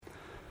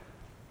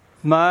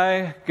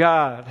My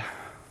God,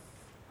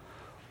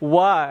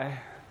 why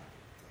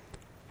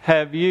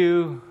have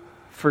you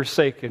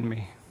forsaken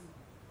me?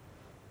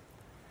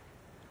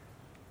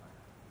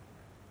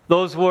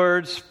 Those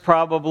words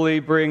probably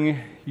bring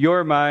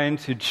your mind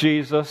to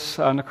Jesus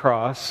on the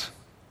cross.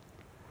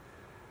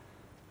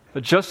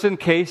 But just in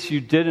case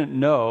you didn't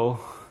know,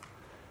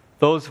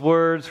 those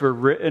words were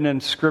written in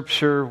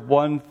Scripture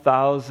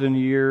 1,000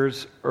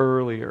 years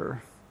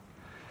earlier.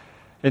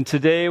 And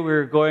today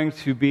we're going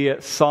to be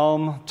at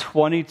Psalm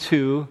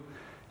 22.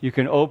 You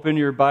can open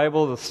your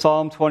Bible to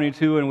Psalm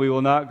 22, and we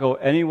will not go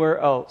anywhere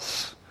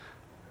else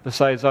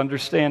besides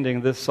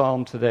understanding this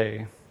psalm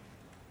today.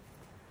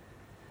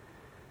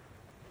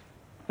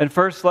 And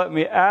first, let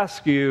me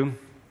ask you,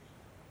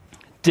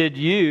 did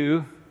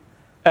you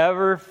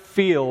ever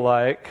feel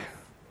like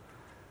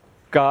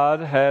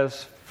God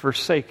has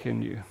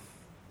forsaken you?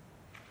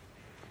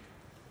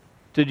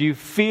 Did you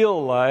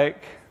feel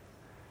like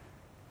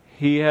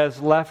He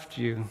has left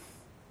you?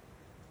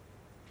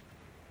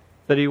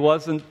 That He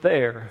wasn't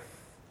there?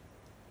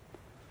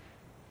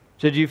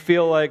 Did you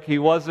feel like He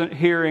wasn't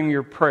hearing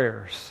your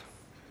prayers?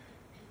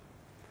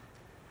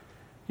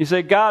 You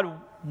say, God,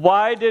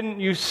 why didn't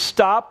you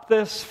stop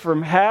this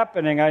from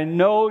happening? I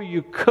know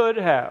you could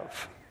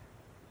have.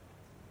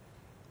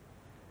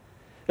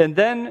 And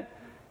then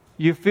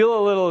you feel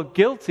a little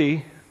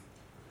guilty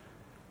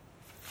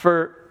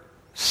for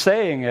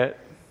saying it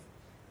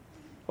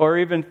or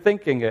even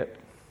thinking it.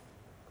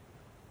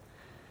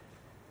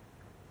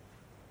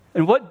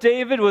 And what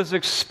David was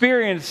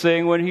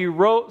experiencing when he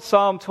wrote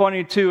Psalm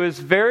 22 is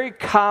very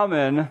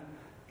common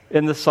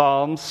in the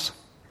Psalms.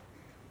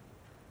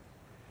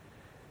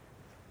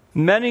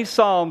 Many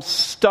Psalms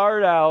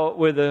start out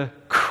with a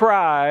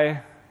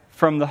cry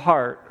from the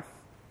heart,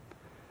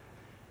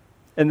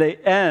 and they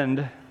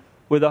end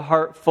with a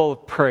heart full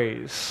of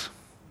praise.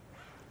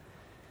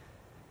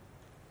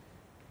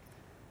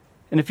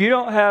 And if you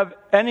don't have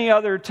any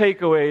other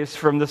takeaways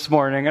from this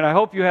morning, and I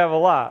hope you have a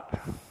lot,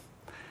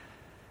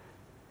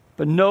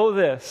 but know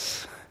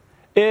this,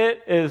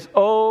 it is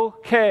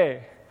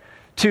okay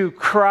to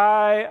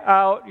cry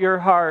out your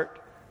heart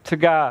to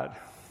God.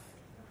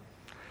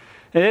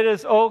 And it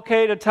is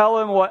okay to tell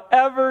Him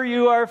whatever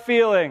you are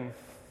feeling.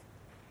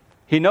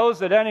 He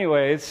knows it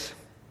anyways.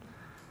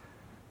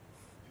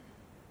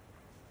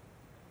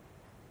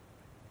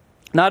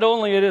 Not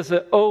only is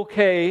it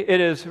okay,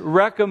 it is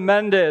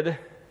recommended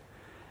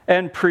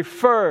and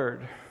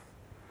preferred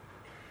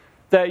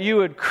that you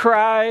would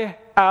cry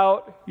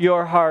out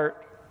your heart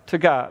to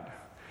God.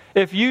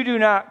 If you do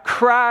not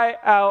cry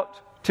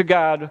out to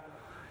God,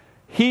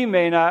 He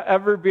may not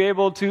ever be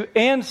able to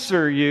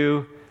answer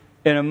you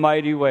in a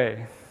mighty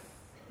way.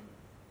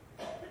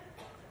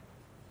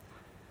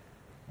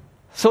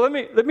 So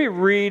let me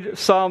read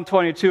Psalm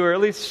 22, or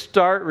at least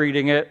start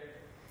reading it,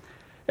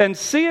 and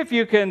see if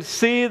you can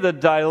see the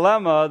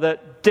dilemma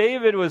that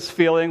David was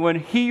feeling when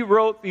he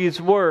wrote these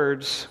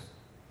words.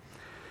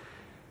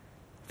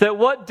 That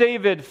what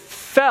David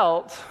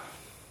felt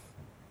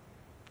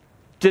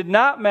did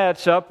not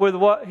match up with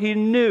what he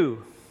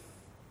knew.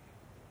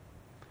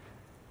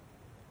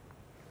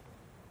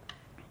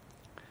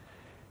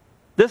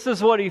 This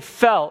is what he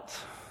felt.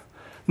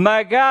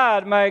 My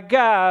God,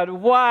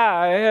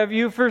 why have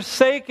you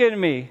forsaken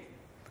me?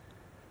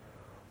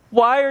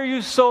 Why are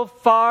you so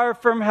far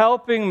from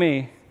helping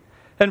me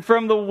and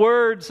from the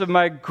words of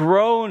my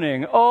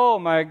groaning? Oh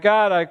my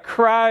God, I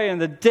cry in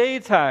the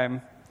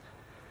daytime,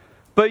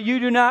 but you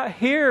do not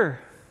hear.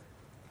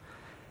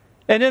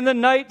 And in the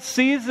night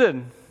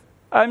season,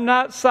 I'm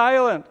not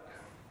silent.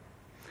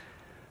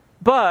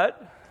 But,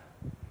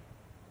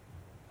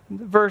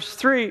 verse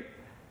 3,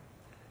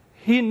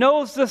 He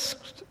knows this,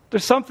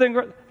 there's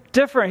something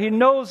different. He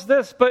knows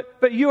this,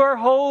 but you are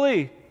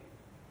holy,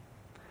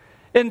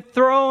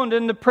 enthroned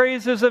in the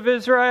praises of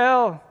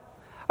Israel.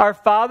 Our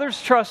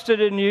fathers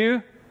trusted in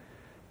you.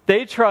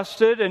 They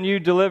trusted and you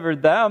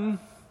delivered them.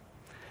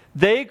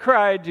 They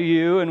cried to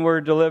you and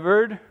were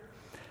delivered.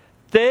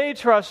 They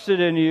trusted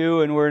in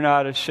you and were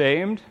not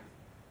ashamed.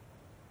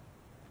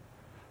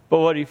 But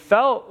what he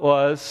felt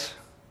was,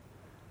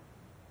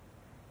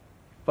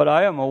 but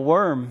I am a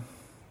worm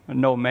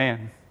and no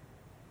man,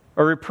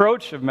 a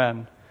reproach of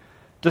men,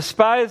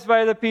 despised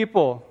by the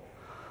people.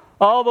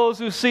 All those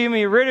who see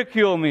me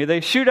ridicule me.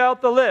 They shoot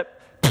out the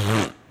lip.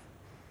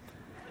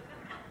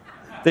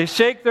 They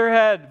shake their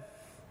head.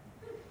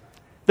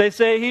 They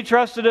say, he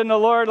trusted in the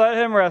Lord, let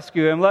him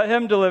rescue him. Let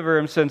him deliver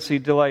him since he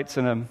delights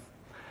in him.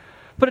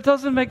 But it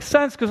doesn't make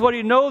sense, because what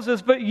he knows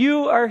is, but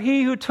you are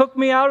he who took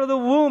me out of the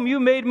womb.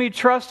 You made me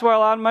trust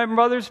while on my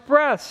mother's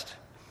breast.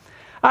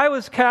 I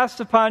was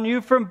cast upon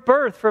you from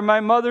birth. From my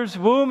mother's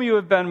womb you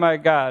have been my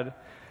God.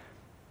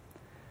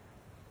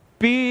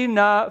 Be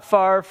not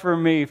far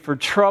from me, for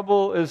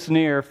trouble is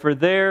near, for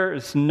there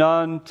is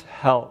none to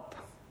help.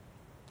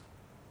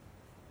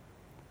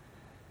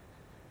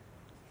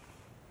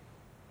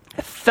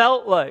 It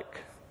felt like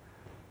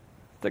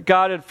that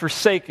God had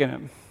forsaken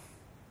him.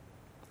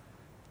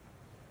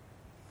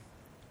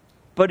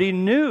 But he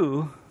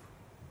knew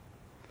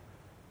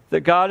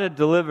that God had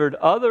delivered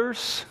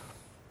others.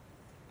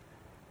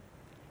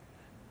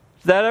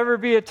 Does that ever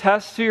be a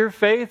test to your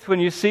faith when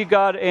you see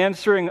God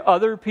answering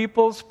other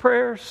people's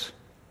prayers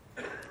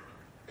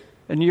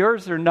and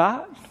yours are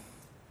not?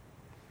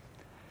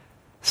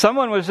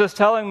 Someone was just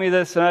telling me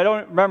this, and I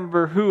don't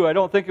remember who. I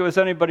don't think it was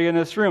anybody in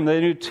this room.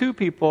 They knew two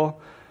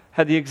people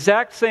had the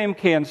exact same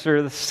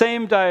cancer, the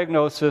same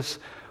diagnosis.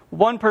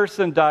 One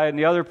person died and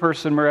the other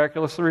person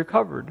miraculously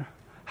recovered.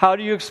 How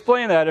do you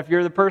explain that if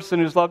you're the person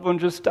whose loved one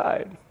just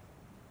died?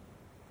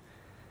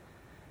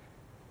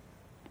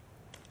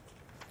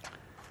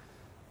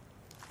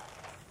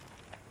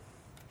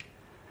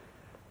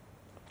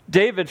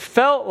 David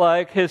felt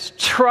like his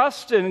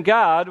trust in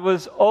God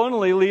was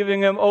only leaving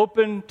him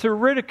open to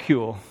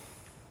ridicule.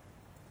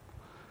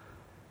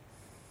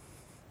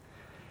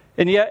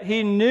 And yet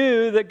he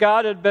knew that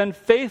God had been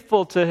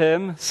faithful to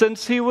him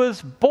since he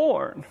was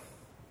born.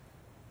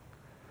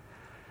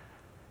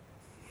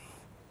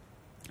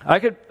 I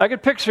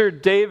could picture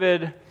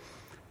David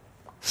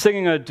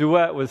singing a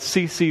duet with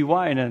CeCe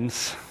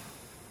Winans.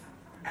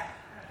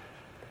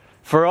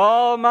 For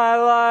all my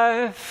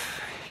life,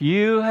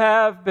 you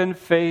have been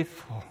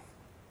faithful.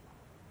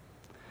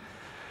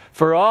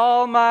 For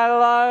all my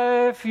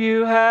life,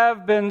 you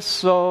have been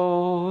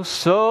so,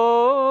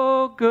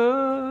 so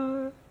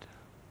good.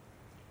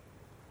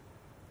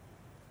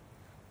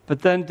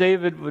 But then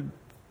David would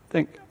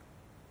think,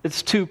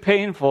 it's too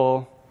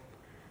painful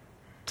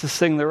to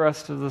sing the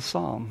rest of the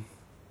psalm.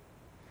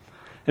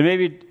 And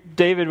maybe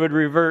David would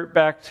revert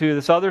back to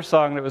this other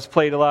song that was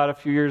played a lot a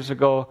few years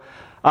ago.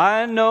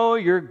 I know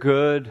you're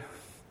good,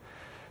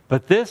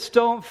 but this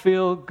don't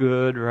feel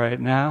good right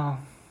now.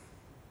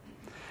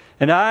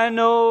 And I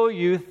know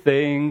you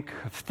think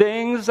of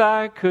things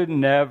I could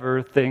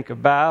never think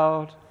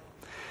about.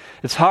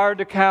 It's hard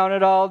to count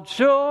it all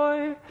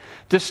joy,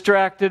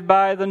 distracted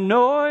by the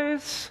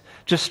noise,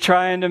 just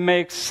trying to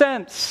make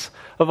sense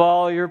of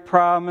all your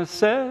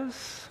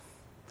promises.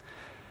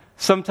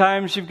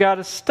 Sometimes you've got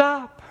to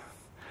stop.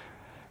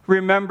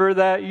 Remember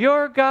that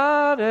you're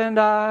God and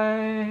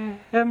I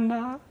am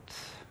not.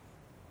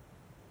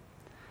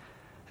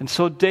 And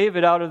so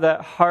David, out of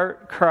that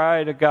heart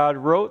cry to God,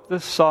 wrote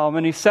this psalm,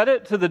 and he said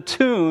it to the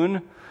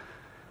tune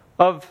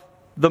of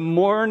the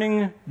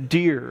mourning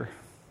deer.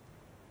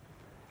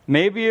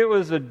 Maybe it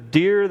was a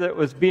deer that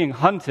was being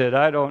hunted,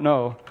 I don't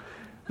know.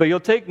 But you'll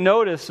take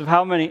notice of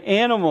how many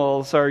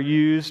animals are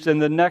used in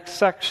the next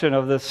section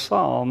of this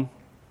psalm.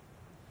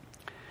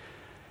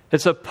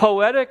 It's a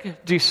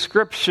poetic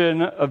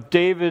description of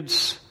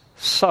David's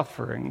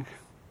suffering.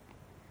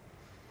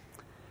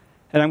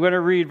 And I'm going to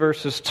read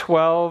verses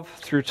 12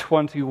 through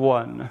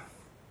 21.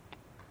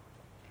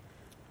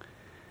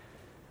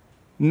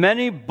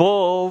 Many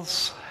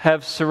bulls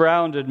have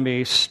surrounded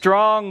me.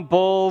 Strong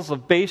bulls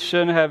of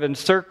Bashan have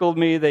encircled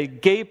me. They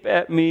gape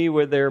at me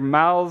with their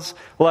mouths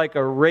like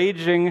a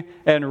raging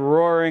and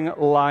roaring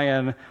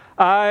lion.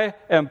 I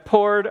am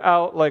poured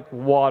out like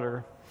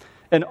water,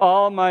 and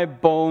all my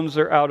bones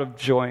are out of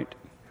joint.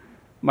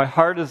 My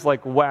heart is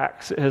like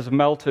wax. It has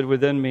melted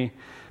within me.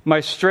 My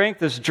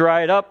strength is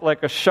dried up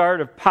like a shard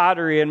of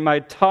pottery, and my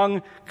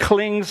tongue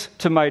clings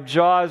to my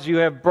jaws. You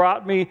have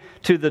brought me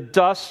to the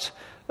dust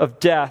of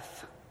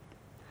death.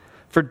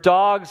 For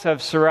dogs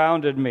have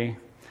surrounded me.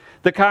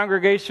 The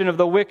congregation of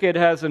the wicked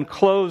has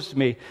enclosed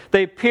me.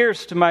 They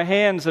pierced my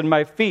hands and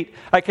my feet.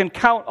 I can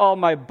count all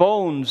my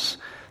bones.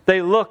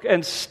 They look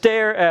and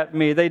stare at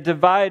me. They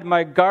divide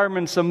my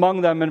garments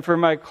among them, and for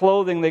my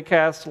clothing they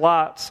cast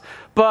lots.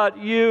 But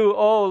you,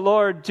 O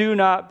Lord, do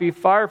not be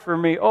far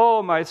from me.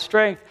 O my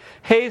strength,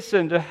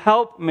 hasten to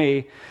help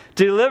me.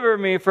 Deliver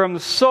me from the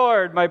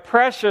sword, my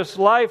precious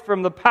life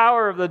from the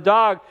power of the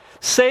dog.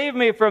 Save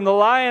me from the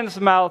lion's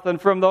mouth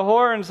and from the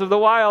horns of the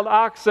wild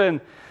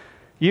oxen.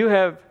 You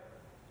have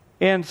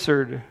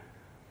answered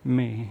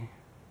me.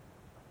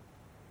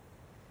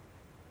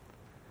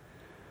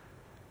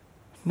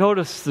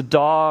 Notice the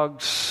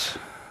dogs,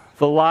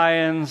 the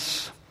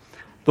lions,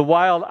 the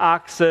wild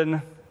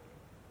oxen.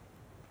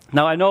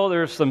 Now, I know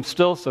there's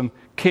still some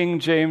King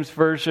James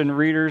Version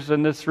readers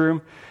in this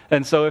room.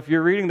 And so if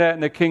you're reading that in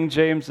the King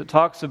James, it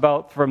talks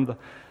about from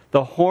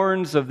the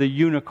horns of the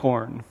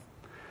unicorn.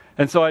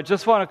 And so I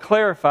just want to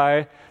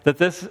clarify that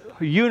this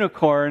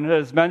unicorn that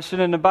is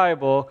mentioned in the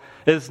Bible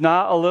is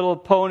not a little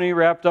pony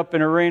wrapped up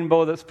in a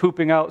rainbow that's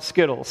pooping out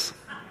Skittles.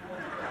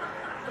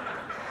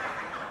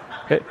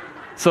 Okay.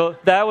 So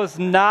that was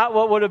not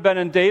what would have been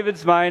in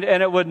David's mind,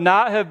 and it would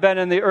not have been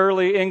in the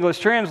early English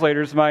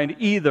translators' mind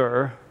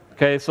either.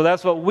 Okay, so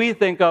that's what we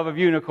think of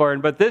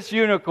unicorn. But this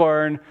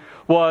unicorn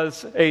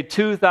was a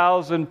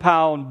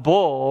 2,000-pound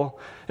bull.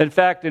 In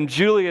fact, in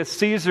Julius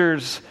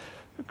Caesar's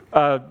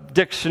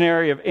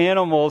dictionary of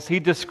animals,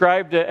 he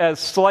described it as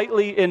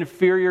slightly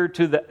inferior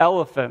to the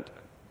elephant.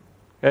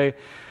 Okay,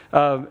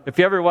 if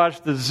you ever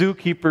watched The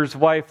Zookeeper's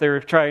Wife,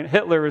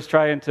 Hitler was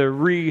trying to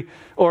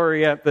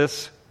reorient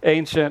this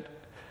ancient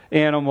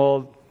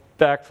animal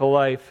back to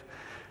life.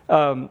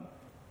 The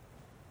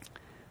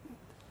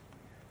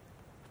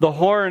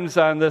horns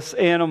on this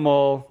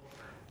animal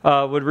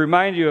would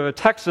remind you of a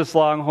Texas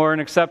Longhorn,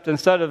 except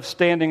instead of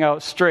standing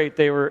out straight,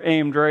 they were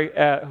aimed right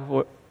at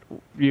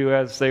you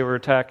as they were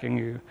attacking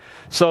you.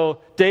 So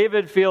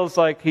David feels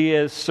like he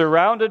is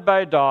surrounded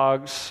by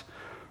dogs,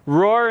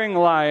 roaring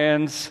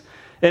lions,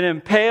 and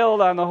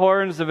impaled on the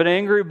horns of an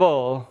angry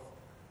bull.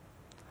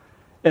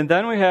 And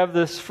then we have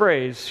this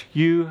phrase,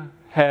 "You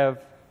have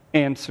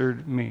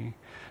answered me."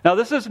 Now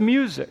this is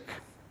music.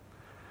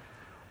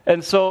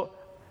 And so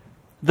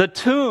the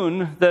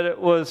tune that it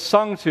was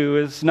sung to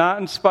is not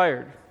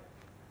inspired.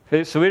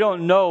 Okay, so we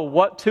don't know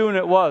what tune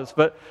it was,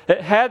 but it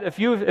had. If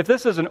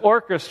this is an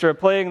orchestra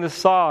playing this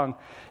song,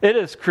 it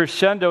is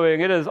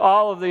crescendoing. It is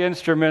all of the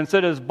instruments.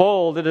 It is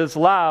bold. It is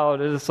loud.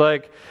 It is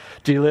like,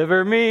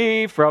 "Deliver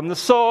me from the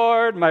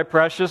sword, my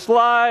precious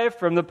life,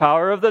 from the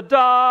power of the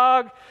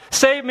dog.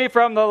 Save me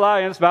from the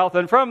lion's mouth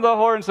and from the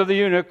horns of the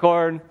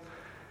unicorn.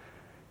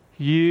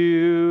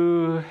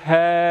 You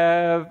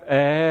have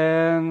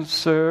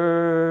answered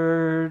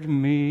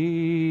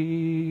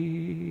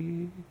me."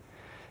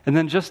 And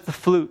then just the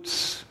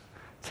flutes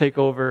take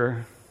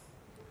over.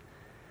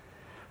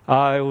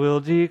 "I will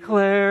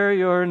declare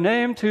your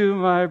name to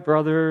my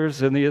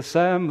brothers in the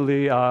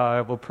assembly. I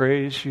will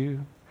praise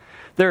you."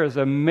 There is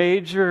a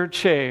major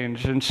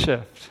change and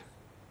shift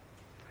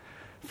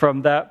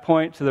from that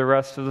point to the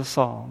rest of the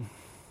psalm.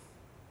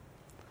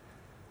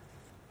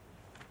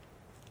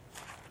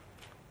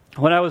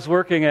 When I was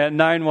working at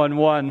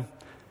 911,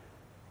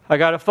 I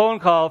got a phone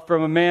call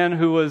from a man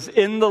who was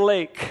in the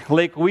Lake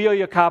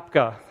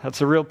Weoyakopka.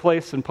 That's a real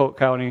place in Polk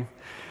County.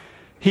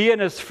 He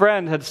and his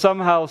friend had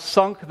somehow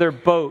sunk their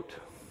boat.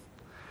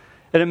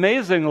 And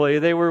amazingly,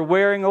 they were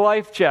wearing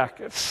life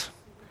jackets.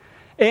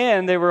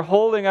 And they were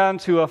holding on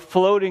to a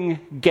floating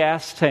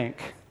gas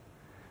tank.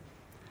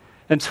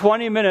 And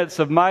 20 minutes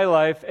of my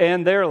life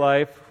and their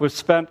life was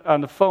spent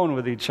on the phone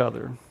with each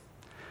other.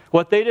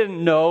 What they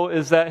didn't know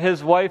is that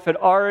his wife had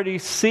already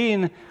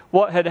seen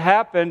what had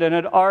happened and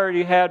had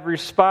already had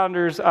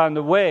responders on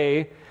the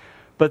way,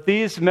 but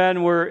these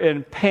men were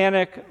in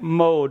panic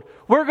mode.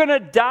 "We're going to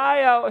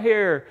die out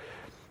here.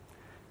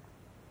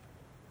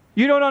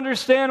 You don't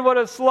understand what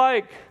it's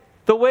like.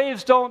 The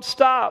waves don't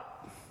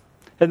stop."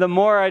 And the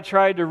more I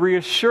tried to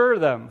reassure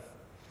them,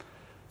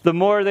 the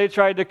more they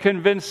tried to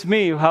convince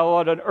me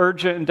what an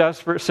urgent and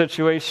desperate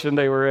situation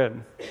they were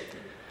in.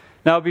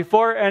 Now,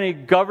 before any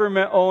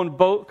government-owned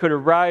boat could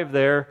arrive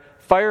there,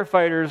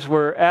 firefighters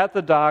were at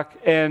the dock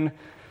and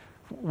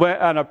went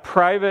on a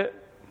private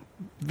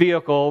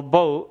vehicle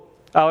boat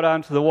out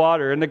onto the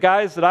water. And the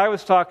guys that I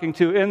was talking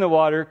to in the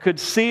water could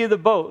see the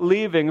boat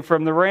leaving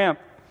from the ramp.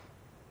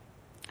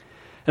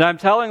 And I'm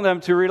telling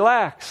them to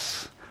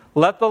relax.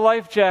 Let the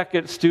life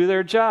jackets do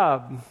their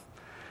job.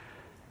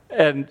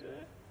 And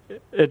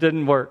it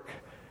didn't work.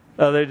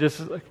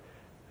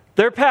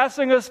 They're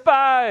passing us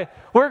by.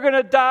 We're going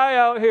to die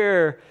out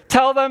here.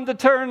 Tell them to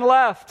turn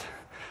left.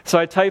 So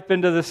I type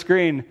into the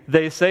screen,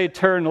 "They say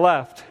turn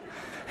left."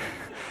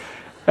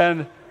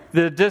 And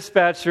the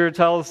dispatcher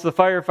tells the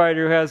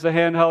firefighter who has a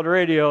handheld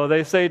radio,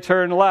 "They say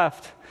turn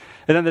left."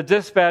 And then the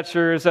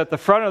dispatcher is at the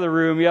front of the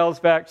room, yells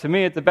back to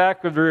me at the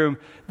back of the room,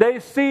 "They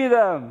see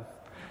them."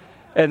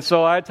 And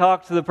so I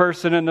talk to the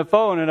person in the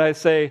phone and I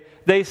say,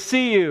 "They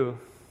see you."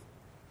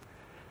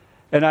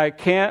 And I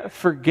can't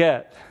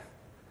forget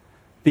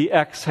the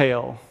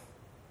exhale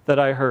that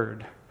I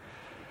heard.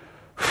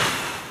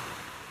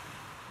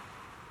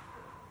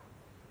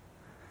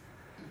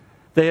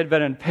 They had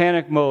been in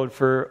panic mode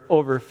for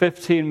over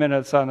 15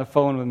 minutes on the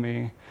phone with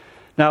me.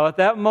 Now, at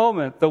that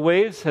moment, the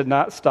waves had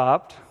not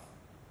stopped.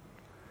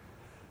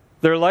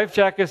 Their life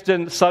jackets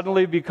didn't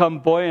suddenly become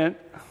buoyant,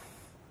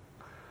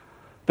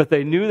 but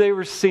they knew they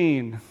were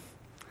seen.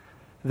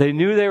 They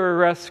knew they were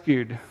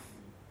rescued.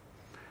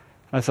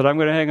 I said, "I'm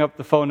going to hang up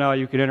the phone now.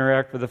 You can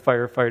interact with the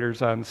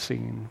firefighters on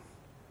scene."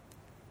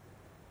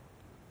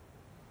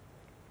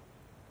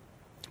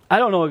 I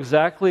don't know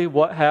exactly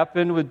what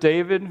happened with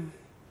David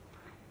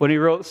when he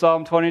wrote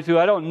Psalm 22.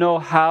 I don't know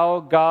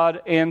how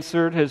God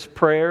answered his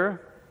prayer.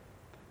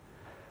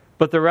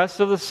 But the rest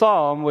of the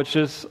psalm, which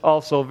is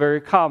also very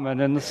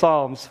common in the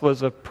Psalms,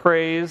 was a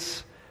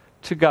praise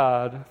to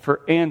God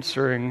for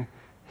answering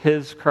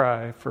his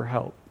cry for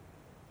help.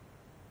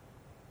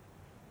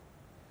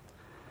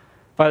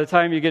 By the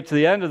time you get to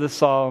the end of the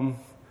psalm,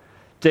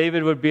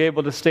 David would be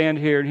able to stand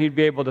here and he'd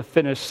be able to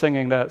finish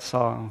singing that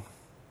song.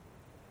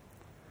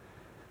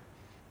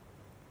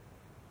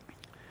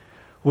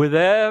 "With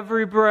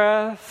every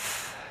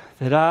breath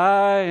that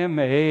I am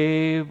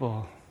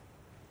able,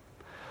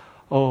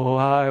 oh,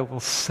 I will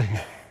sing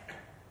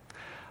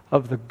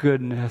of the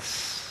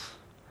goodness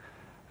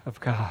of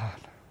God."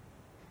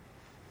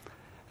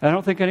 I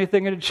don't think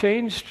anything had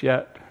changed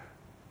yet,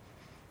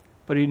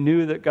 but he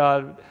knew that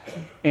God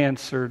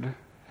answered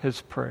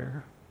his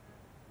prayer.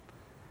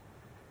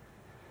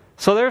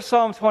 So there's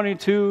Psalm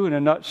 22 in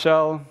a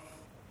nutshell.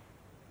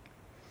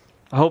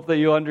 I hope that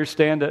you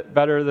understand it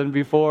better than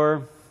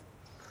before.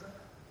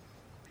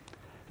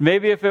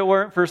 Maybe if it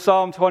weren't for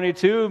Psalm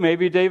 22,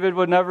 maybe David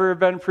would never have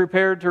been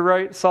prepared to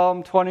write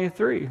Psalm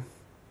 23.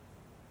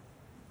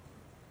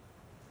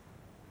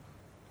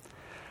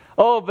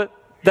 Oh, but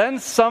then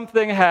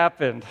something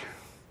happened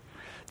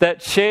that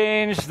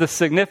changed the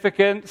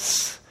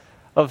significance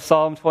of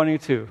Psalm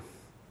 22.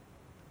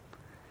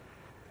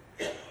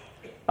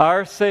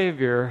 Our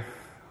Savior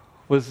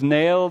was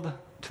nailed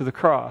to the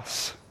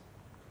cross.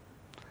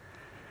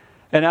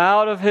 And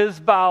out of his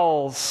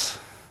bowels,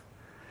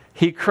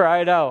 he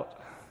cried out,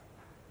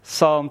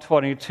 Psalm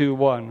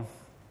 22:1.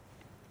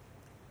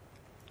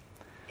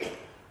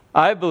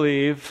 I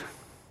believe,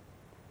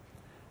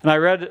 and I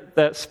read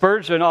that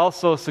Spurgeon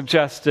also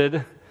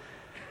suggested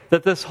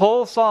that this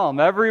whole psalm,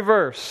 every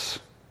verse,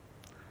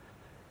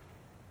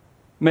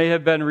 may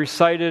have been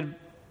recited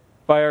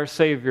by our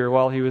Savior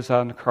while he was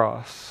on the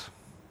cross.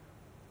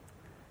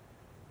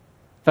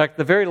 In fact,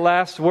 the very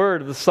last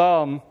word of the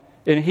psalm,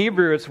 in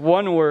Hebrew it's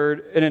one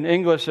word, and in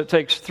English it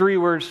takes 3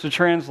 words to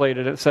translate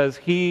it. It says,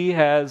 He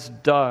has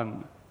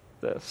done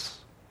this.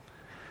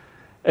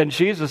 And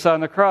Jesus on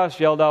the cross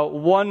yelled out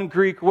one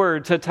Greek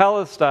word,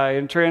 tetelestai,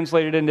 and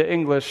translated into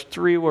English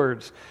 3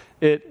 words.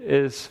 It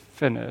is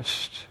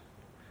finished.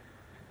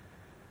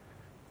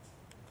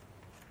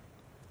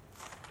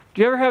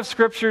 Do you ever have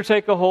Scripture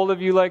take a hold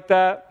of you like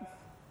that?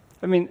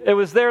 I mean, it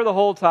was there the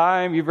whole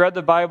time. You've read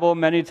the Bible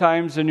many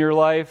times in your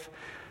life.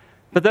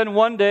 But then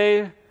one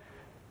day,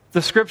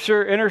 the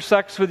Scripture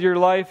intersects with your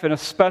life in a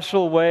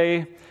special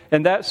way,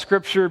 and that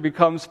Scripture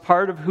becomes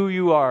part of who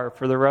you are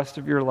for the rest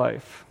of your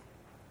life.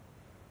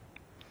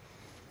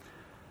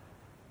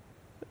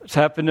 It's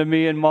happened to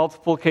me in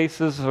multiple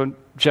cases.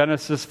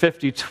 Genesis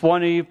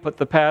 50:20, put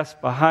the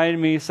past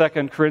behind me.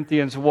 2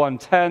 Corinthians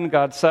 1:10,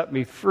 God set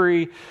me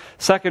free.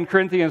 2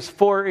 Corinthians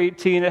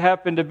 4:18, it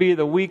happened to be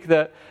the week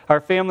that our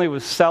family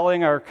was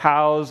selling our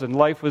cows and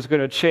life was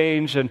going to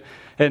change. And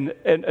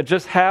it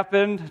just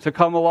happened to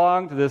come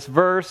along to this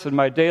verse in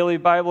my daily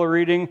Bible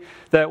reading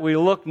that we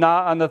look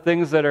not on the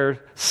things that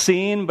are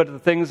seen, but the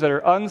things that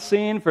are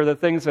unseen. For the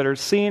things that are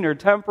seen are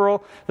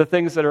temporal, the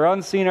things that are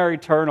unseen are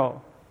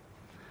eternal.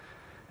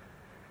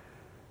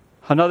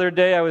 Another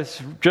day I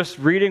was just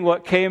reading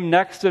what came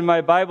next in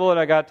my Bible, and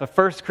I got to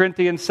 1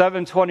 Corinthians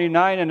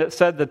 7:29, and it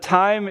said, the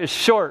time is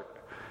short.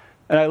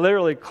 And I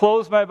literally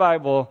closed my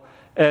Bible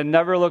and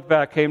never looked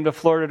back, came to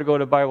Florida to go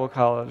to Bible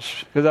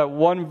college, because that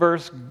one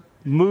verse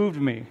moved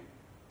me.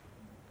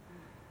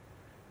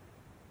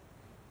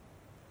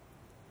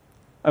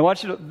 I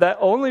want you to, that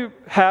only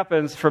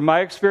happens from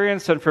my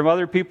experience and from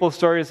other people's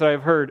stories that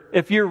I've heard.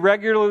 If you're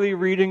regularly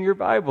reading your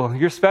Bible,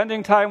 you're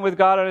spending time with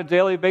God on a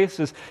daily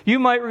basis. You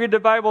might read the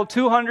Bible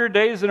 200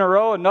 days in a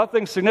row and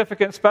nothing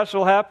significant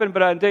special happened,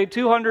 but on day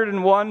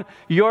 201,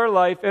 your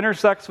life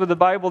intersects with the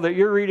Bible that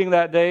you're reading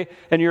that day,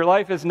 and your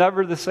life is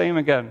never the same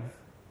again.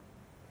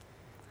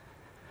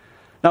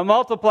 Now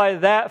multiply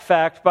that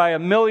fact by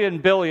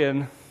 1,000,000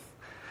 billion,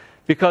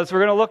 because we're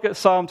going to look at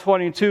Psalm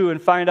 22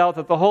 and find out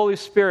that the Holy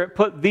Spirit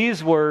put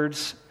these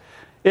words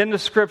into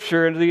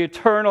Scripture, into the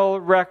eternal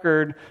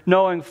record,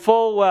 knowing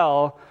full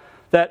well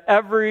that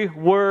every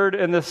word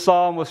in this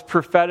psalm was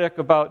prophetic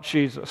about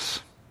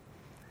Jesus.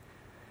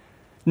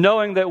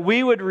 Knowing that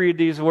we would read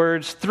these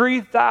words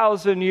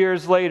 3,000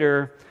 years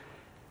later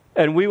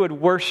and we would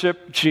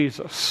worship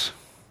Jesus.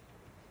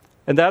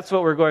 And that's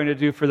what we're going to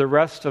do for the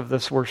rest of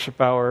this worship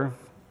hour.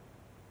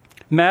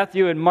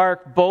 Matthew and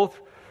Mark both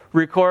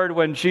record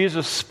when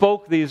Jesus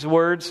spoke these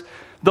words.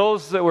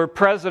 Those that were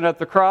present at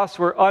the cross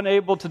were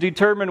unable to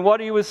determine what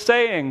he was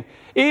saying.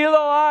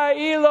 Eloi,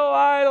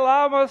 Eloi,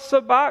 lama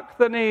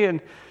sabachthani. And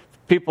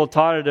people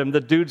taunted him, the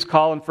dude's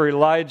calling for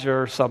Elijah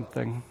or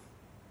something.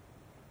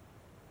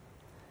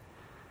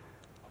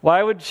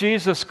 Why would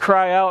Jesus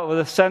cry out with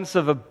a sense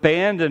of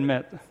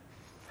abandonment?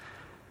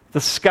 The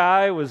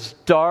sky was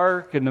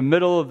dark in the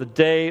middle of the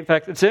day. In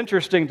fact, it's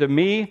interesting to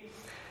me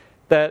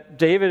that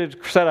David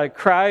had said, I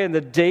cry in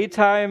the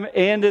daytime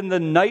and in the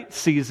night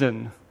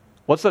season.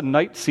 What's a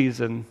night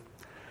season?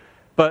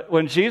 But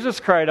when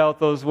Jesus cried out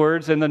those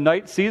words in the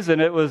night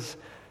season, it was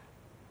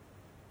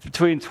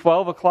between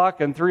 12 o'clock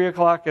and 3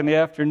 o'clock in the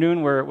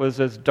afternoon, where it was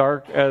as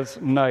dark as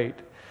night.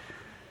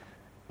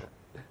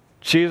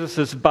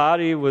 Jesus'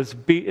 body was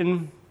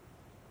beaten,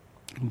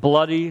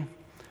 bloody,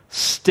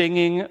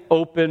 stinging,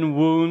 open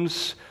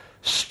wounds,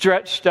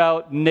 stretched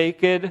out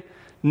naked,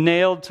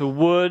 nailed to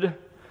wood.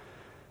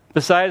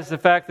 Besides the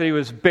fact that he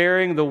was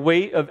bearing the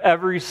weight of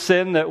every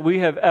sin that we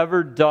have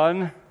ever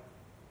done.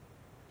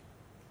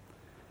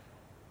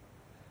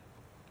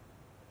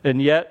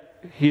 And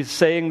yet, he's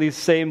saying these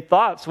same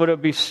thoughts. Would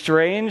it be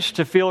strange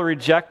to feel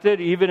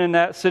rejected even in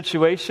that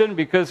situation?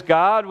 Because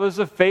God was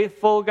a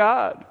faithful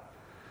God.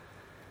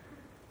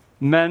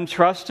 Men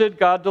trusted,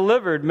 God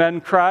delivered.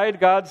 Men cried,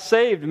 God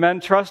saved. Men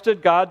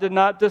trusted, God did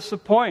not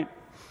disappoint.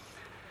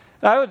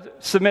 I would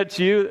submit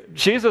to you,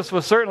 Jesus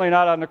was certainly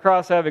not on the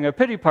cross having a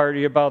pity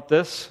party about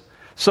this.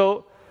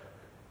 So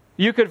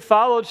you could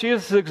follow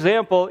Jesus'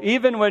 example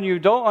even when you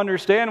don't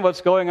understand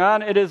what's going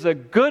on. It is a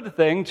good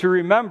thing to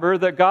remember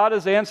that God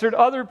has answered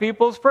other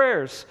people's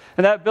prayers.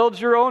 And that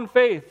builds your own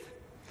faith.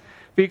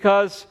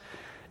 Because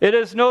it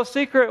is no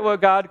secret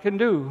what God can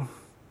do.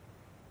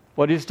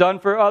 What he's done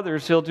for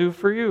others, he'll do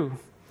for you.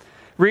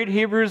 read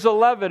Hebrews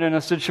 11 in a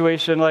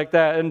situation like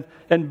that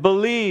and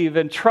believe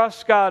and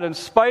trust God in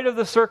spite of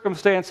the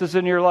circumstances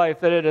in your life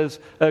that it is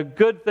a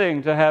good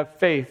thing to have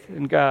faith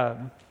in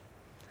God.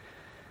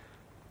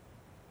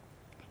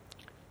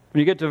 When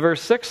you get to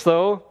verse 6,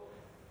 though,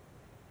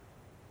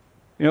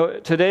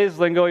 today's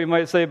lingo, you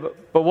might say,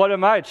 but what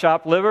am I,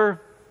 chopped liver?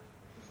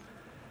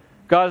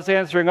 God's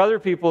answering other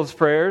people's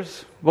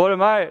prayers. What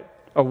am I,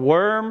 a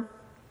worm?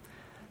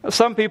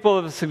 Some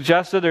people have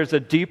suggested there's a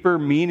deeper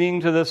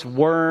meaning to this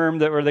worm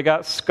where they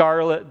got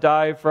scarlet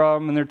dye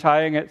from, and they're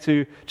tying it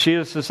to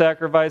Jesus'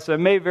 sacrifice. It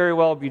may very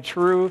well be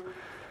true.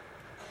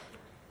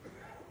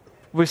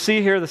 We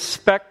see here the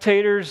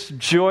spectators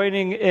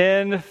joining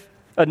in,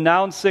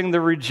 announcing the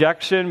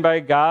rejection by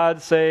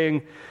God,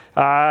 saying,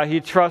 he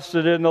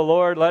trusted in the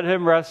Lord, let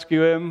him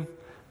rescue him.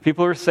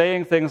 People are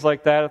saying things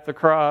like that at the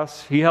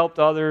cross. He helped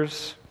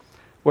others.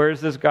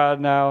 Where's this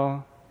God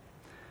now?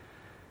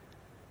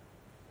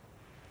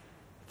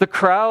 The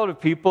crowd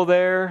of people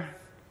there,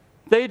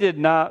 they did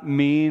not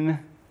mean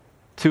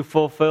to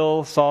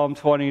fulfill Psalm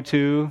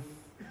 22,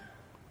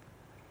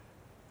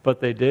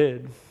 but they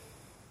did.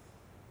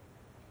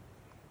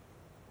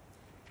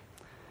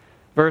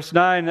 Verse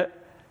 9,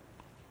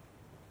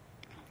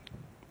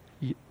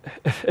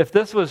 if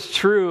this was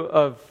true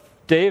of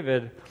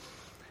David,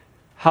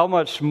 how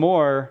much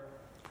more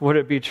would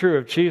it be true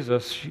of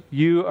Jesus?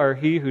 You are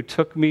he who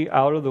took me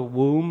out of the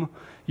womb.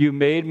 You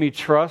made me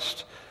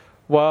trust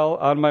while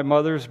on my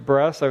mother's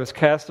breast. I was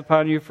cast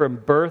upon you from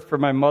birth. From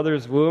my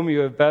mother's womb you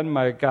have been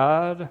my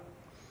God.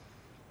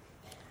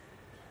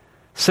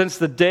 Since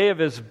the day of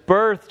his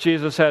birth,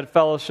 Jesus had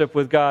fellowship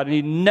with God. And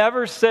he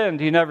never sinned.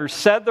 He never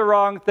said the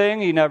wrong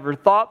thing. He never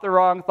thought the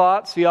wrong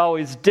thoughts. He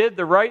always did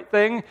the right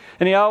thing,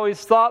 and he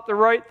always thought the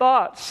right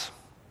thoughts.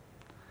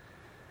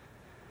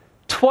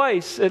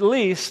 Twice, at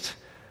least,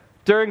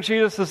 during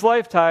Jesus'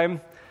 lifetime,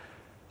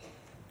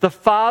 the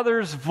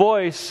Father's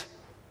voice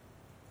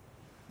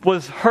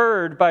was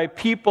heard by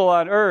people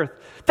on earth.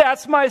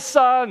 That's my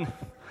son.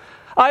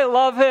 I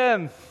love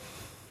him.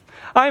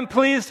 I'm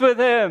pleased with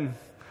him.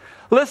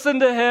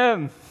 Listen to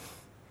him.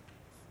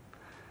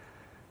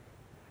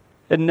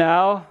 And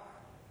now,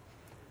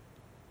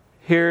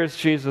 here is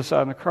Jesus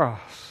on the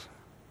cross.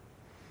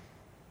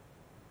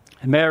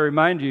 And may I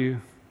remind you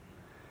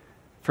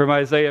from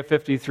Isaiah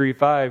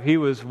 53:5, he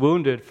was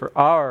wounded for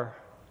our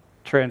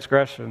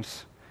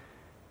transgressions.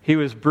 He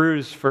was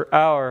bruised for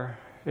our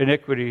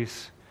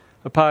iniquities.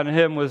 Upon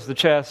him was the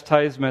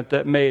chastisement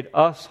that made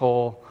us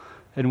whole,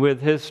 and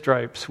with his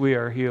stripes we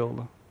are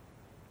healed.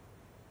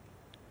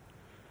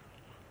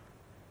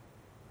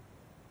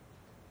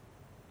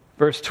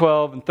 Verse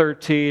 12 and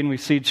 13, we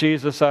see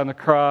Jesus on the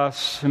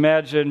cross.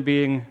 Imagine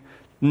being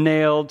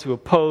nailed to a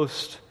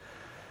post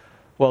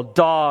while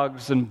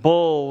dogs and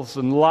bulls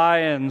and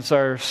lions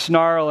are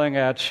snarling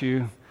at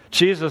you.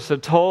 Jesus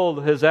had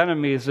told his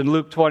enemies in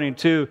Luke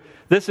 22,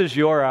 this is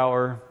your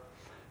hour,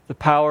 the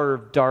power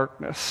of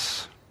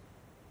darkness.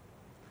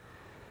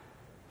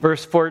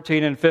 Verse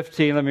 14 and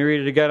 15, let me read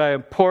it again. I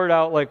am poured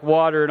out like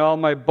water, and all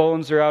my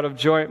bones are out of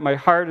joint. My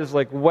heart is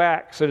like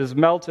wax, it is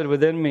melted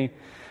within me.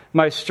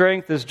 My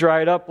strength is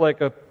dried up like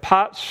a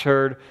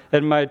potsherd,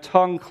 and my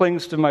tongue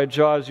clings to my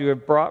jaws. You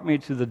have brought me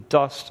to the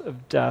dust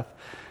of death.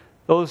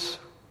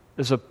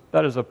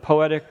 That is a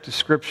poetic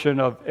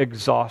description of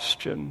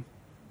exhaustion.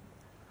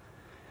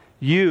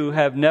 You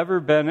have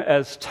never been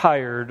as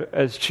tired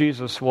as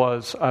Jesus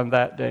was on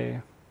that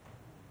day.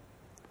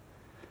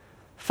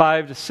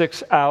 5 to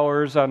 6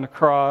 hours on the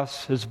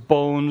cross. His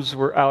bones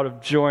were out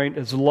of joint.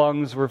 His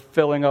lungs were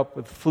filling up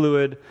with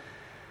fluid.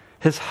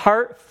 His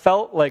heart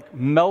felt like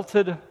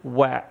melted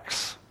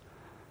wax.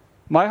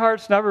 My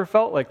heart's never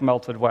felt like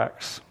melted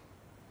wax.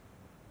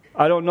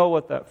 I don't know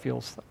what that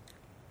feels like.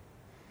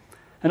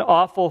 An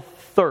awful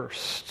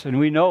thirst. And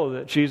we know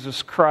that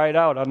Jesus cried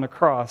out on the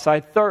cross, I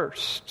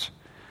thirst.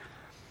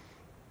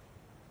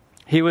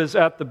 He was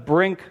at the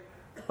brink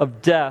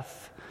of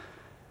death.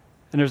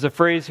 And there's a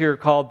phrase here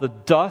called the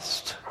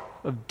dust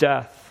of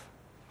death.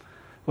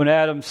 When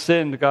Adam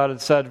sinned, God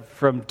had said,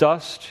 from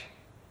dust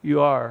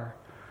you are,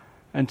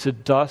 and to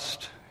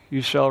dust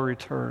you shall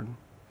return.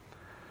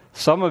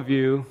 Some of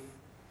you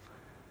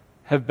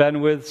have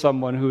been with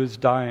someone who is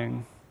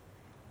dying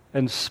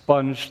and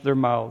sponged their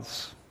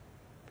mouths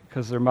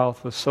because their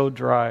mouth was so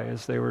dry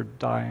as they were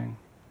dying.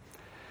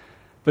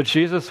 But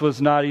Jesus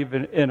was not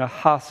even in a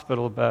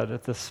hospital bed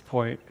at this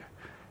point.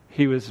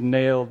 He was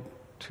nailed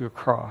to a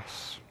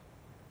cross.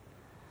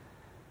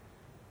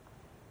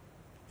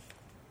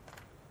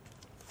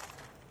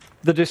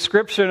 The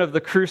description of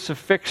the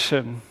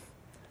crucifixion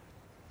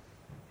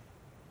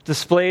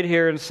displayed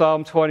here in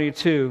Psalm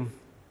 22.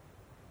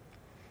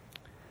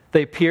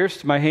 They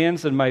pierced my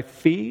hands and my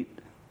feet.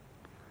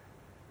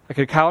 I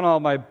could count all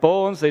my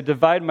bones. They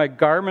divide my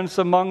garments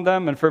among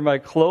them, and for my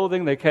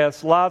clothing they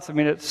cast lots. I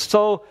mean, it's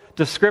so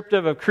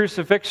descriptive of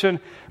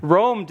crucifixion.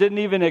 Rome didn't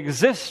even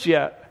exist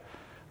yet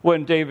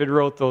when David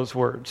wrote those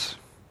words.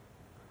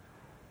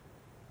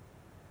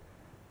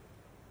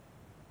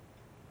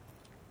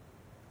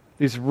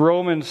 these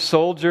Roman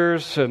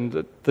soldiers,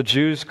 and the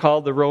Jews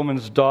called the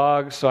Romans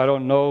dogs, so I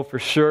don't know for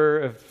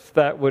sure if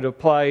that would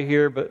apply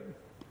here, but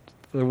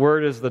the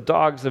word is the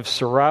dogs have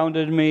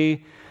surrounded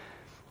me.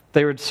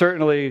 They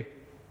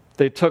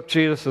took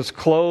Jesus'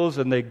 clothes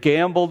and they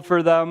gambled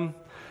for them.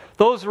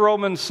 Those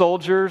Roman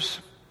soldiers,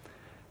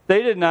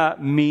 they did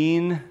not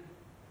mean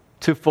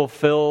to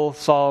fulfill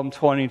Psalm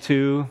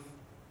 22,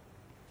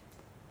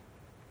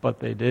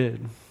 but they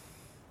did.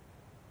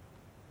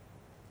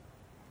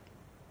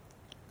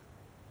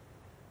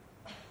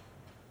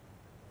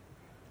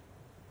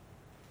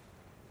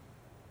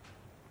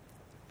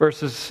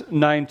 Verses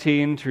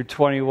 19 through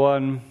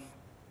 21,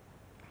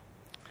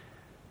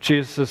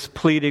 Jesus is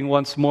pleading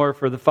once more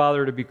for the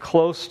Father to be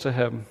close to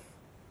him.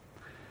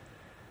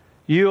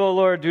 You, O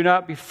Lord, do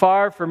not be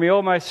far from me.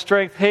 O my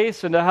strength,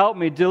 hasten to help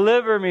me.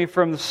 Deliver me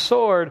from the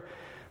sword,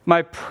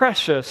 my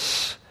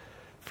precious,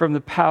 from the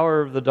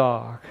power of the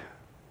dog.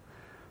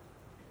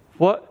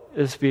 What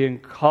is being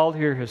called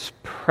here his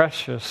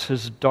precious,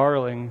 his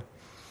darling?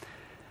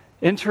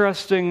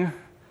 Interesting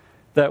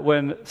that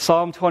when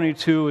Psalm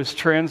 22 is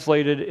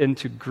translated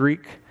into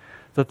Greek,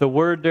 that the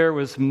word there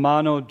was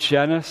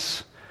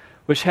monogenes,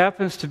 which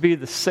happens to be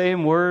the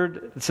same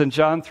word that's in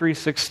John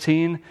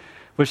 3:16,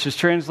 which is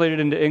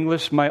translated into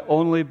English, my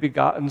only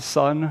begotten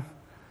Son.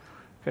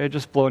 Okay,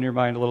 just blowing your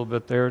mind a little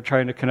bit there,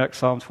 trying to connect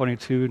Psalm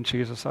 22 and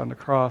Jesus on the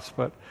cross.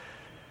 But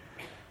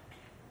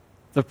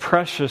the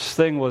precious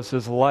thing was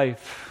his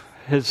life,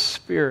 his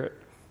spirit.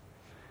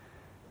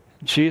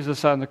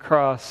 Jesus on the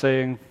cross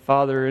saying,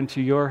 Father, into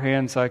your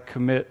hands I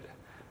commit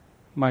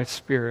my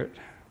spirit.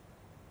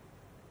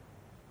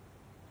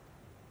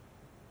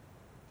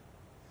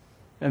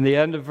 And the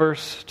end of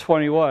verse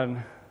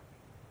 21,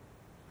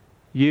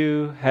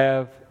 you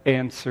have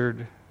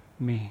answered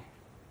me.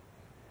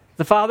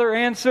 The Father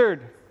answered.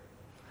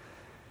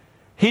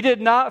 He did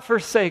not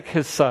forsake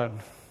his Son.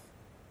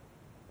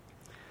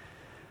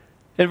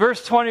 In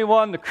verse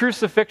 21, the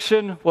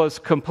crucifixion was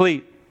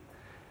complete.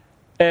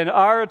 And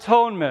our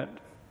atonement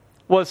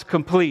was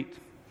complete.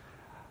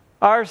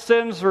 Our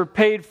sins were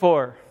paid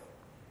for.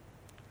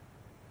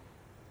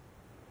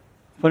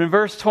 But in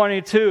verse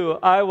 22,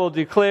 I will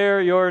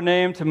declare your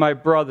name to my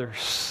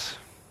brothers.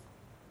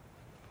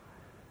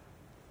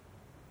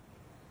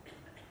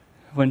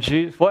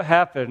 What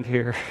happened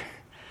here?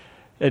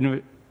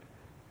 And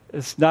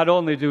it's not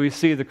only do we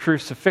see the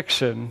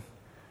crucifixion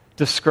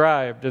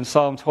described in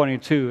Psalm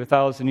 22,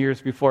 1,000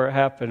 years before it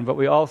happened, but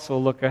we also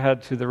look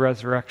ahead to the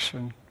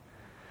resurrection.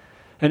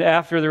 And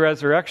after the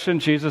resurrection,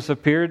 Jesus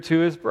appeared to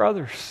his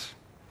brothers.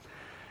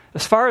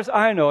 As far as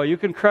I know, you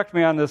can correct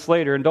me on this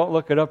later and don't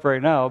look it up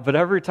right now, but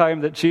every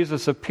time that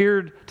Jesus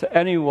appeared to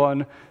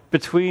anyone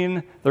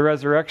between the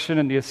resurrection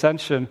and the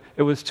ascension,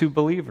 it was to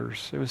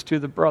believers. It was to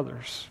the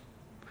brothers.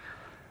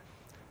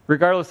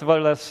 Regardless of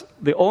whether that's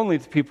the only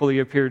people he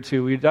appeared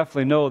to, we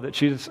definitely know that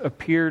Jesus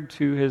appeared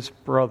to his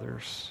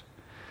brothers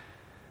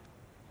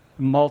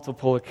on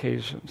multiple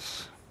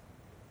occasions.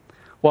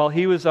 While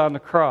he was on the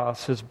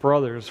cross, his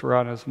brothers were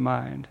on his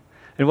mind.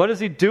 And what is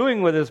he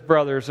doing with his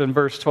brothers in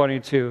verse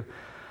 22?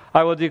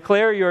 I will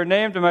declare your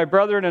name to my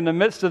brethren in the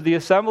midst of the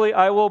assembly.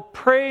 I will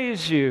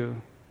praise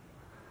you.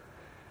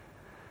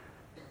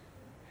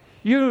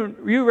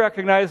 You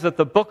recognize that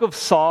the book of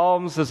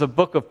Psalms is a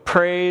book of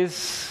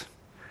praise.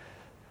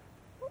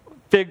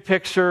 Big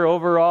picture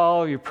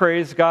overall, you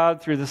praise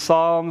God through the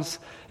Psalms.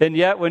 And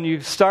yet when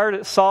you start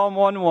at Psalm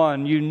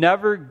 1:1, you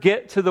never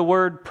get to the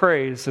word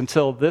praise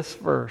until this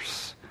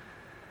verse.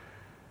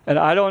 And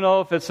I don't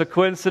know if it's a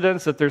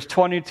coincidence that there's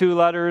 22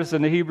 letters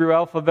in the Hebrew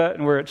alphabet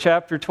and we're at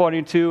chapter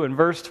 22 and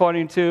verse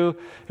 22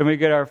 and we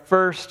get our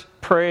first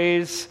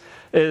praise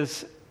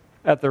is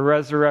at the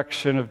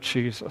resurrection of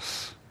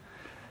Jesus.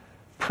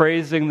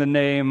 Praising the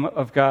name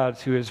of God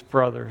to his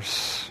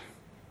brothers.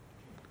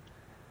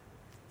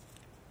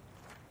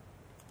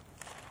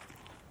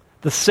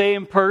 The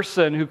same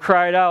person who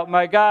cried out,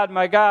 my God,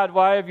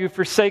 why have you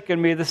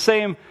forsaken me? The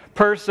same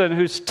person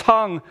whose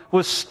tongue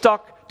was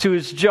stuck to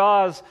his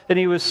jaws and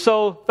he was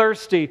so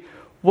thirsty.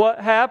 What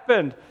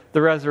happened?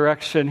 The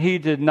resurrection. He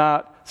did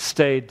not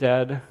stay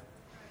dead.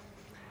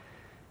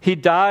 He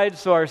died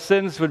so our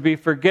sins would be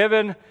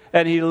forgiven,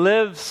 and he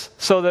lives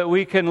so that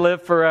we can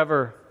live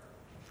forever.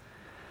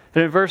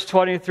 And in verse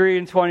 23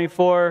 and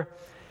 24,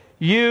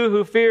 you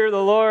who fear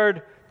the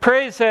Lord,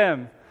 praise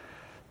him.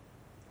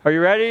 Are you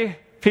ready?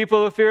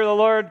 People who fear the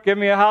Lord, give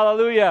me a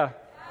hallelujah.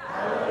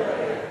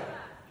 Hallelujah.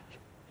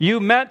 You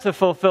meant to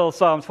fulfill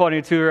Psalm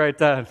 22 right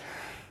then.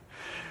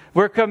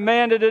 We're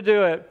commanded to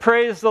do it.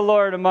 Praise the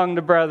Lord among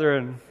the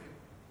brethren.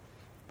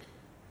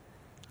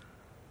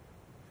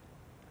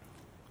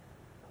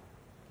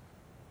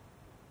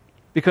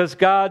 Because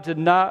God did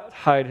not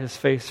hide his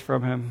face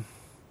from him.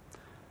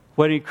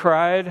 When he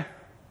cried,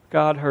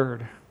 God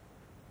heard.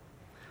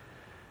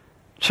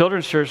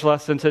 Children's church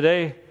lesson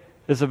today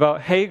is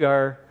about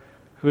Hagar,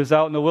 who was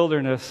out in the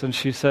wilderness, and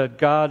she said,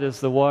 God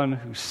is the one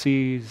who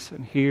sees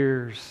and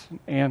hears and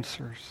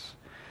answers.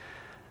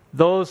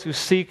 Those who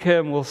seek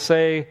him will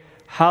say,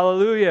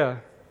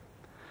 hallelujah.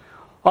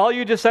 All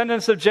you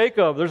descendants of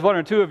Jacob, there's one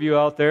or two of you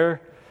out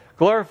there,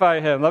 glorify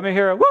him. Let me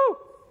hear a woo!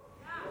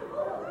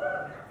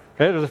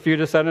 Okay, there's a few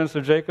descendants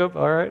of Jacob,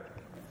 all right.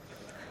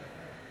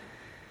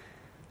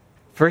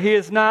 For he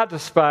is not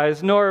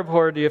despised, nor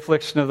abhorred the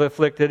affliction of the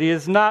afflicted. He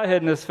has not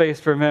hidden his face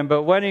from him,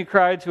 but when he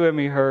cried to him,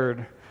 he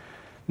heard.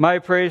 My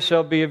praise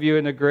shall be of you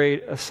in the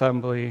great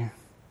assembly.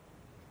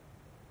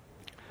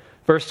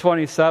 Verse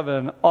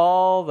 27,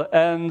 all the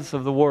ends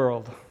of the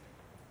world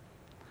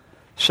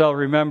shall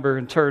remember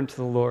and turn to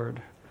the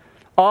Lord.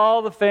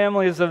 All the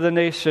families of the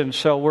nations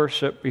shall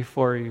worship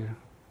before you.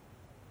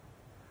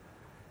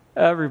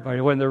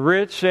 Everybody, when the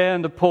rich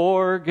and the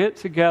poor get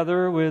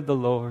together with the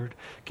Lord,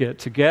 get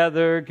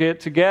together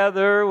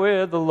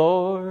with the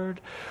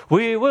Lord.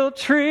 We will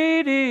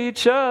treat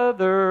each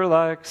other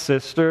like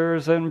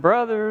sisters and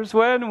brothers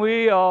when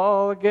we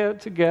all get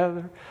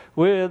together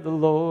with the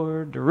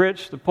Lord. The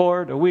rich, the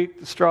poor, the weak,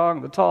 the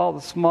strong, the tall,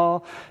 the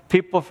small,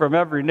 people from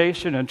every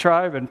nation and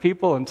tribe and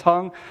people and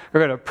tongue are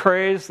going to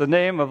praise the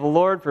name of the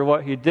Lord for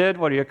what he did,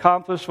 what he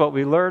accomplished, what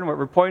we learned, what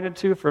we're pointed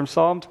to from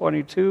Psalm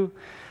 22.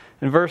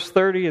 In verse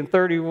 30 and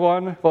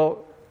 31,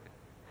 well,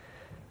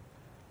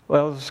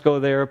 let's go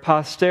there.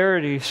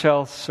 Posterity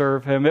shall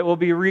serve him. It will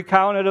be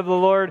recounted of the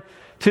Lord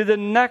to the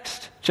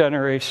next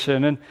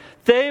generation. And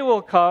they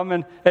will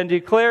come and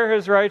declare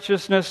his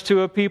righteousness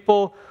to a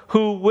people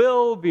who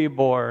will be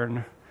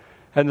born.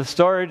 And the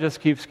story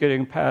just keeps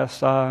getting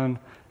passed on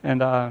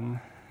and on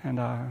and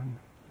on.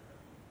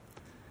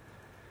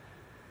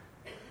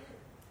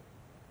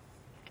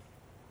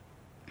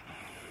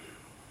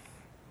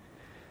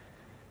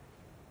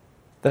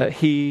 That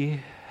he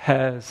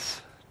has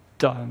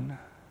done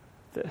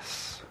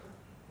this.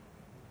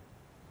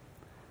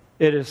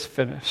 It is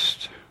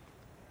finished.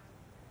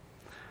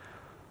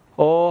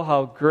 Oh,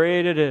 how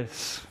great it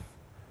is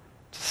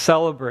to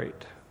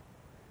celebrate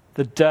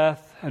the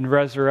death and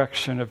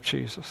resurrection of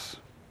Jesus.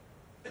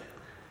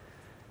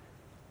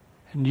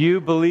 And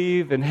you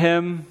believe in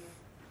him,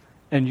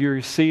 and you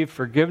receive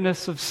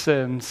forgiveness of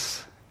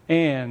sins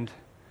and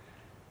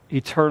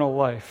eternal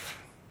life.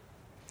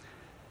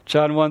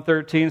 John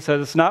 1:13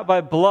 says, it's not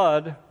by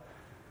blood.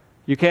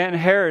 You can't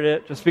inherit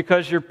it. Just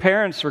because your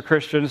parents were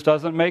Christians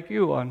doesn't make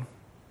you one.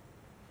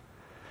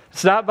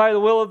 It's not by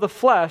the will of the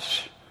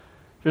flesh.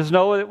 There's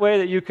no way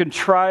that you can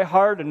try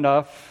hard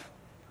enough.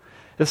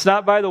 It's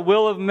not by the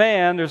will of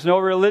man. There's no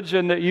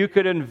religion that you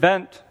could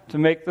invent to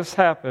make this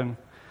happen.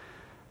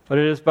 But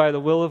it is by the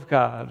will of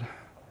God.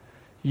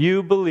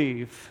 You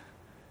believe,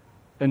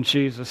 and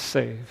Jesus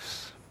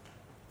saves.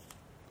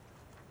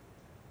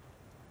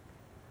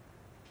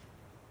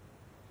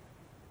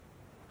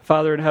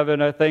 Father in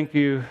heaven, I thank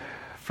you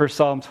for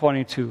Psalm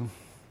 22.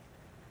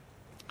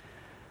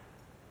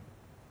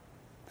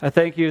 I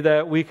thank you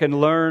that we can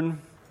learn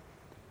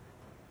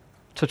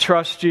to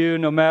trust you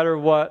no matter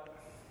what.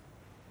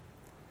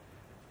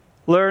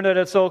 Learn that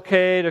it's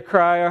okay to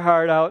cry our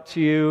heart out to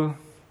you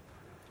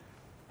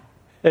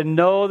and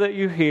know that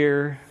you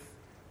hear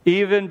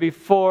even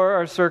before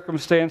our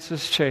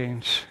circumstances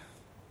change.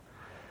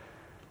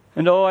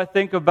 And I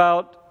think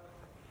about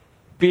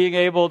being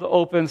able to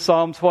open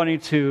Psalm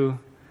 22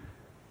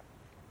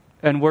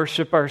 and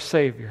worship our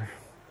Savior.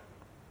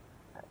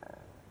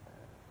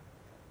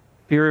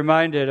 Be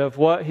reminded of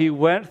what he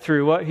went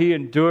through, what he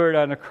endured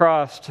on the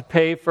cross to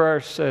pay for our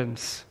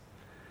sins.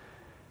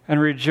 And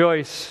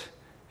rejoice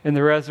in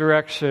the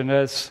resurrection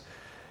as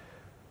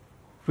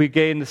we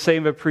gain the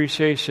same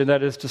appreciation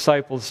that his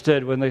disciples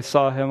did when they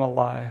saw him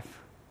alive.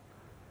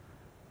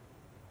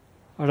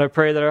 Lord, I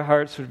pray that our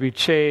hearts would be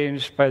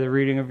changed by the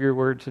reading of your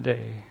word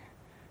today.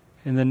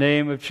 In the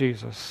name of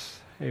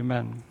Jesus,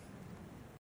 amen.